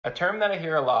A term that I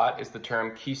hear a lot is the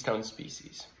term keystone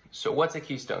species. So what's a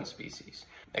keystone species?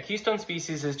 A keystone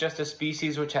species is just a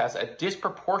species which has a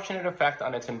disproportionate effect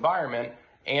on its environment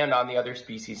and on the other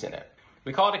species in it.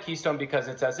 We call it a keystone because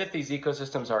it's as if these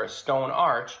ecosystems are a stone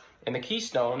arch, and the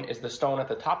keystone is the stone at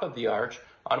the top of the arch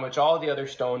on which all of the other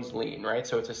stones lean, right?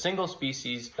 So it's a single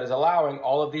species that is allowing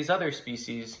all of these other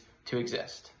species to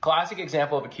exist. Classic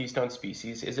example of a keystone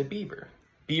species is a beaver.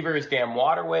 Beavers dam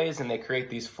waterways and they create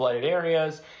these flooded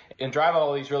areas and drive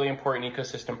all these really important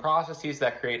ecosystem processes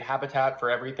that create habitat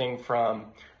for everything from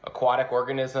aquatic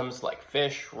organisms like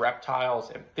fish,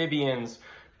 reptiles, amphibians,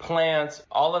 plants.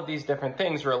 All of these different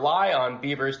things rely on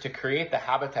beavers to create the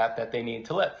habitat that they need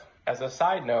to live. As a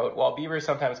side note, while beavers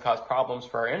sometimes cause problems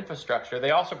for our infrastructure,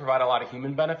 they also provide a lot of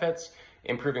human benefits,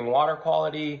 improving water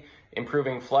quality,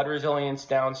 improving flood resilience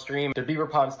downstream. Their beaver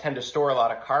ponds tend to store a lot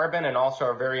of carbon and also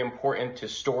are very important to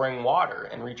storing water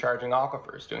and recharging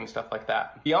aquifers, doing stuff like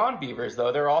that. Beyond beavers,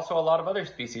 though, there are also a lot of other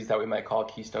species that we might call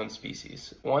keystone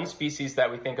species. One species that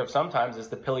we think of sometimes is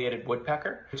the pileated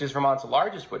woodpecker, which is Vermont's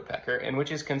largest woodpecker and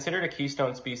which is considered a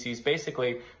keystone species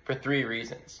basically for three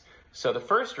reasons. So the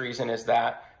first reason is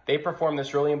that they perform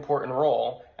this really important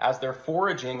role as they're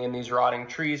foraging in these rotting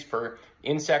trees for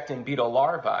insect and beetle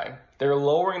larvae. They're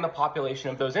lowering the population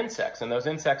of those insects, and those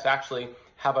insects actually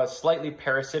have a slightly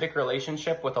parasitic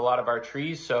relationship with a lot of our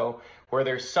trees. So where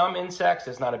there's some insects,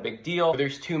 it's not a big deal. Where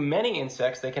there's too many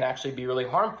insects, they can actually be really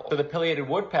harmful. So the pileated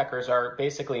woodpeckers are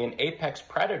basically an apex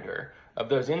predator of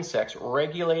those insects,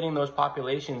 regulating those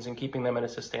populations and keeping them at a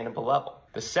sustainable level.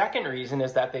 The second reason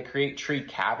is that they create tree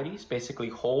cavities, basically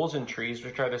holes in trees,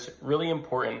 which are this really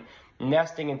important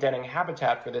nesting and denning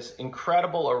habitat for this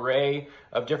incredible array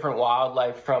of different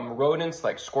wildlife, from rodents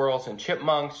like squirrels and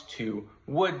chipmunks to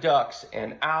wood ducks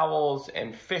and owls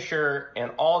and fisher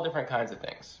and all different kinds of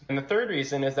things. And the third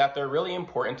reason is that they're really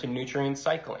important to nutrient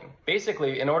cycling.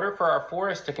 Basically, in order for our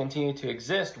forests to continue to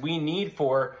exist, we need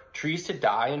for trees to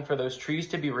die and for those trees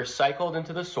to be recycled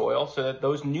into the soil so that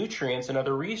those nutrients and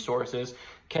other resources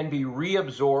can be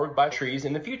reabsorbed by trees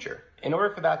in the future. In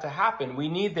order for that to happen, we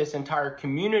need this entire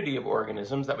community of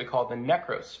organisms that we call the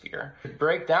necrosphere to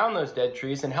break down those dead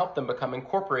trees and help them become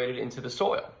incorporated into the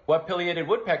soil. What pileated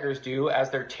woodpeckers do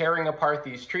as they're tearing apart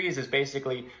these trees is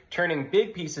basically turning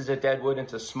big pieces of dead wood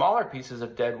into smaller pieces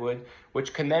of dead wood,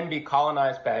 which can then be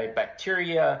colonized by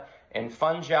bacteria and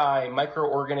fungi,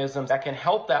 microorganisms that can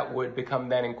help that wood become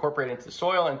then incorporated into the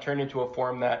soil and turn into a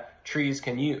form that trees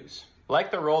can use. Like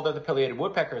the role that the pileated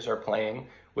woodpeckers are playing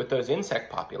with those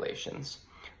insect populations,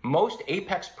 most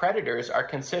apex predators are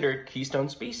considered keystone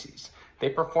species. They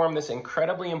perform this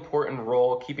incredibly important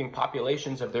role keeping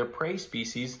populations of their prey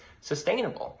species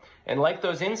sustainable. And like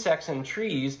those insects and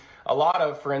trees, a lot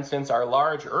of, for instance, our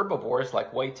large herbivores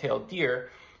like white-tailed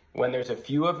deer, when there's a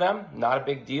few of them, not a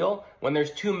big deal. When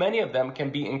there's too many of them, can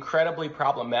be incredibly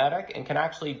problematic and can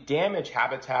actually damage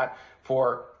habitat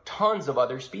for tons of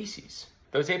other species.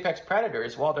 Those apex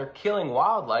predators, while they're killing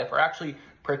wildlife, are actually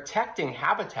protecting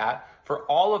habitat for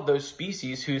all of those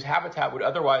species whose habitat would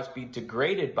otherwise be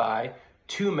degraded by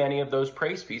too many of those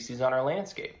prey species on our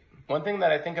landscape. One thing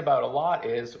that I think about a lot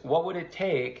is, what would it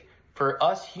take for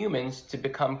us humans to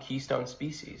become keystone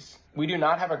species? We do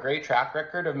not have a great track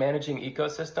record of managing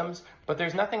ecosystems, but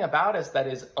there's nothing about us that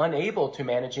is unable to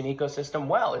manage an ecosystem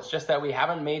well. It's just that we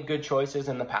haven't made good choices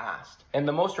in the past. And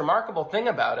the most remarkable thing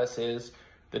about us is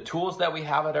the tools that we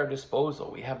have at our disposal.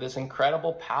 We have this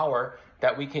incredible power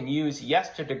that we can use, yes,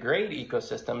 to degrade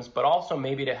ecosystems, but also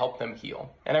maybe to help them heal.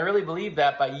 And I really believe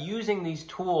that by using these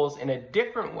tools in a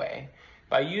different way,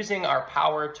 by using our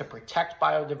power to protect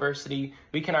biodiversity,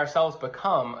 we can ourselves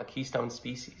become a keystone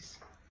species.